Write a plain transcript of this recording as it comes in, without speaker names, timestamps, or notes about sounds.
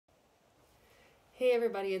Hey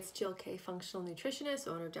everybody, it's Jill K, functional nutritionist,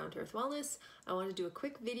 owner of Down to Earth Wellness. I want to do a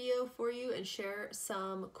quick video for you and share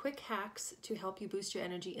some quick hacks to help you boost your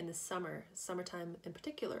energy in the summertime in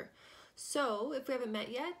particular. So if we haven't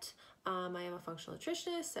met yet, I am a functional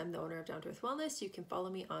nutritionist. I'm the owner of Down to Earth Wellness. You can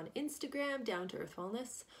follow me on Instagram, Down to Earth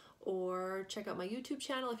Wellness, or check out my YouTube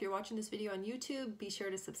channel. If you're watching this video on YouTube, be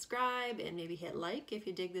sure to subscribe and maybe hit like if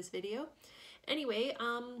you dig this video. Anyway,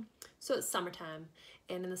 so it's summertime,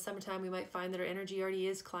 and in the summertime we might find that our energy already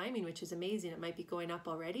is climbing, which is amazing. It might be going up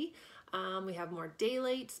already. We have more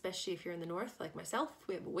daylight, especially if you're in the north like myself.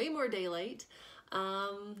 We have way more daylight,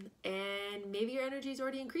 and maybe your energy is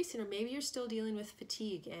already increasing, or maybe you're still dealing with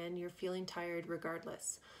fatigue and you're feeling tired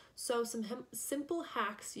regardless. So some simple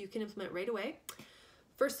hacks you can implement right away.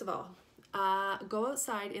 First of all, go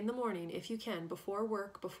outside in the morning if you can, before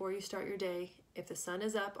work, before you start your day. If the sun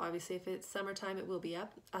is up, obviously if it's summertime it will be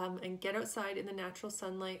up, and get outside in the natural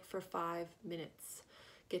sunlight for 5 minutes.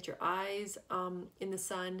 Get your eyes in the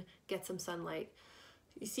sun, get some sunlight.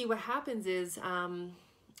 You see, what happens is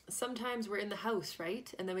sometimes we're in the house, right?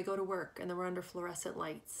 And then we go to work and then we're under fluorescent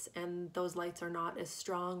lights, and those lights are not as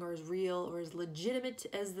strong or as real or as legitimate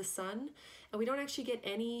as the sun. And we don't actually get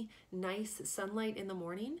any nice sunlight in the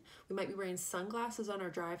morning. We might be wearing sunglasses on our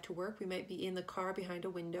drive to work. We might be in the car behind a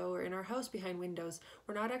window or in our house behind windows.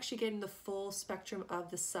 We're not actually getting the full spectrum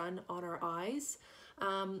of the sun on our eyes.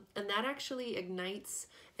 And that actually ignites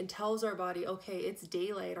and tells our body, okay, it's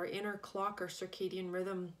daylight. Our inner clock, our circadian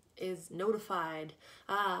rhythm is notified.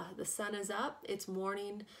 The sun is up, it's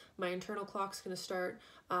morning. My internal clock's going to start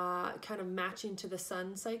kind of matching to the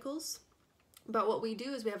sun cycles. But what we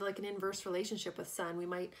do is we have like an inverse relationship with sun. We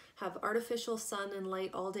might have artificial sun and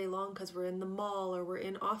light all day long because we're in the mall, or we're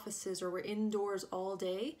in offices, or we're indoors all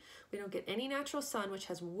day. We don't get any natural sun, which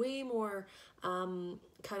has way more kind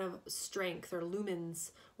of strength or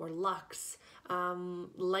lumens or lux,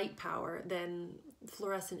 light power than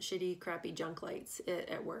fluorescent, shitty, crappy junk lights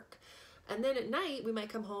at work. And then at night, we might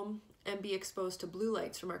come home and be exposed to blue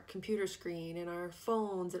lights from our computer screen and our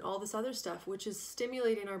phones and all this other stuff, which is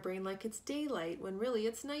stimulating our brain like it's daylight when really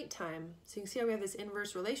it's nighttime. So you can see how we have this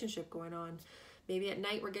inverse relationship going on. Maybe at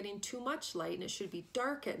night we're getting too much light and it should be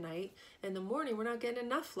dark at night. In the morning, we're not getting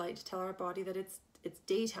enough light to tell our body that it's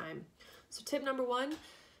daytime. So tip number one,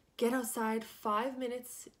 get outside 5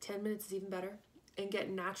 minutes, 10 minutes is even better, and get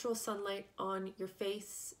natural sunlight on your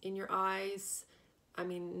face, in your eyes. I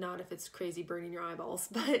mean, not if it's crazy burning your eyeballs,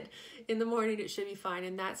 but in the morning it should be fine.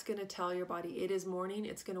 And that's going to tell your body it is morning.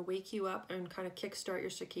 It's going to wake you up and kind of kickstart your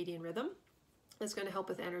circadian rhythm. It's going to help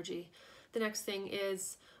with energy. The next thing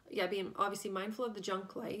is, being obviously mindful of the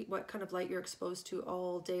junk light, what kind of light you're exposed to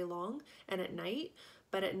all day long and at night.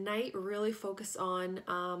 But at night, really focus on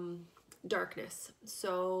darkness.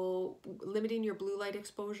 So limiting your blue light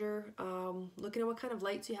exposure, looking at what kind of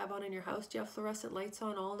lights you have on in your house. Do you have fluorescent lights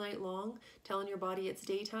on all night long, telling your body it's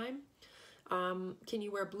daytime? Can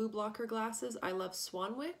you wear blue blocker glasses? I love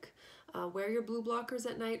Swanwick. Wear your blue blockers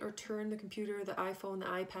at night, or turn the computer, the iPhone, the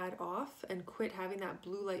iPad off, and quit having that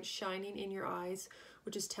blue light shining in your eyes,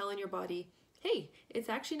 which is telling your body, hey, it's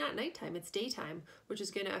actually not nighttime, it's daytime, which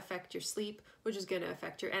is going to affect your sleep, which is going to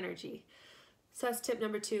affect your energy. So that's tip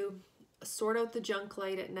number two. Sort out the junk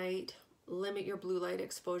light at night, limit your blue light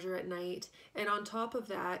exposure at night, and on top of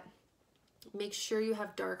that, make sure you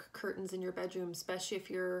have dark curtains in your bedroom, especially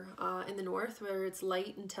if you're in the north where it's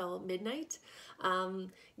light until midnight.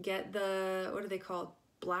 Get the, what are they called,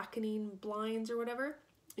 blackening blinds or whatever.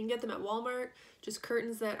 You can get them at Walmart, just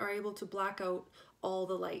curtains that are able to black out all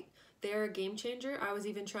the light. They're a game changer. I was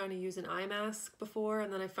even trying to use an eye mask before,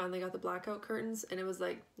 and then I finally got the blackout curtains, and it was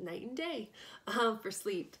like night and day for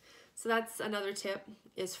sleep. So that's another tip,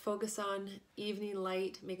 is focus on evening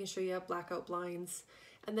light, making sure you have blackout blinds.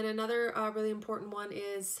 And then another really important one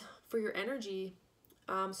is for your energy,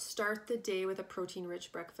 start the day with a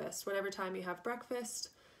protein-rich breakfast. Whatever time you have breakfast,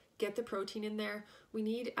 get the protein in there. We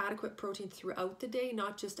need adequate protein throughout the day,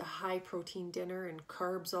 not just a high protein dinner and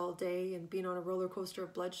carbs all day and being on a roller coaster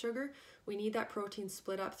of blood sugar. We need that protein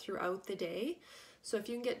split up throughout the day. So if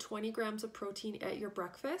you can get 20 grams of protein at your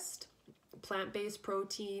breakfast, plant-based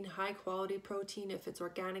protein, high quality protein, if it's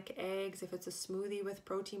organic eggs, if it's a smoothie with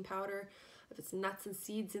protein powder, if it's nuts and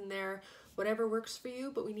seeds in there, whatever works for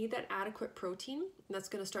you, but we need that adequate protein. And that's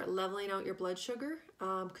going to start leveling out your blood sugar,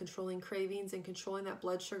 controlling cravings and controlling that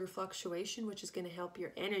blood sugar fluctuation, which is going to help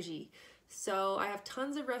your energy. So I have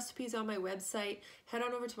tons of recipes on my website. Head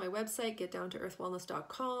on over to my website,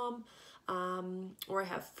 getdowntooearthwellness.com. Or I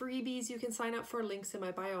have freebies you can sign up for, links in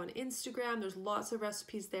my bio on Instagram. There's lots of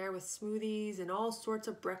recipes there with smoothies and all sorts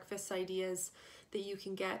of breakfast ideas that you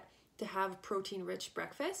can get to have protein-rich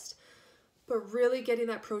breakfast. But really getting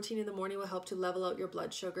that protein in the morning will help to level out your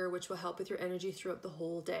blood sugar, which will help with your energy throughout the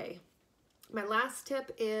whole day. My last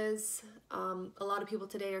tip is a lot of people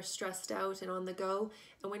today are stressed out and on the go.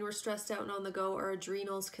 And when we're stressed out and on the go, our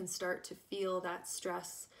adrenals can start to feel that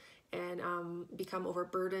stress and become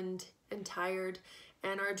overburdened and tired.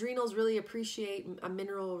 And our adrenals really appreciate a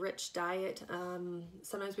mineral-rich diet.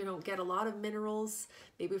 Sometimes we don't get a lot of minerals,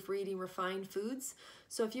 maybe if we're eating refined foods.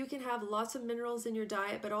 So if you can have lots of minerals in your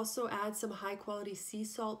diet, but also add some high-quality sea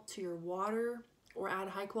salt to your water, or add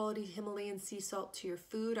high-quality Himalayan sea salt to your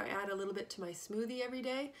food. I add a little bit to my smoothie every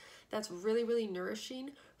day. That's really, really nourishing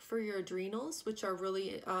for your adrenals, which are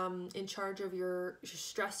really in charge of your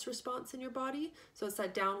stress response in your body. So it's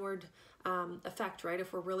that downward effect, right?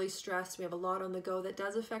 If we're really stressed, we have a lot on the go, that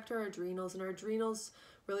does affect our adrenals, and our adrenals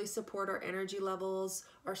really support our energy levels,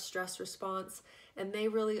 our stress response, and they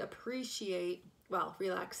really appreciate, well,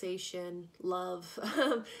 relaxation, love,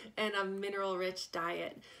 and a mineral-rich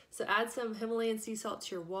diet. So add some Himalayan sea salt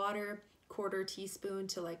to your water, 1/4 teaspoon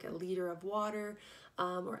to like a liter of water,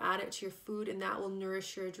 or add it to your food, and that will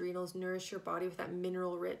nourish your adrenals, nourish your body with that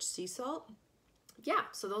mineral-rich sea salt. Yeah,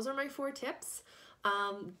 so those are my 4 tips.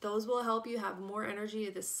 Those will help you have more energy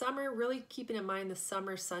this summer, really keeping in mind the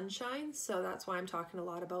summer sunshine. So that's why I'm talking a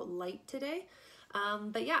lot about light today.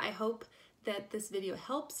 But yeah, I hope that this video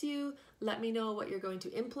helps you. Let me know what you're going to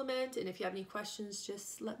implement, and if you have any questions,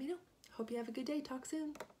 just let me know. Hope you have a good day. Talk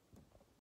soon.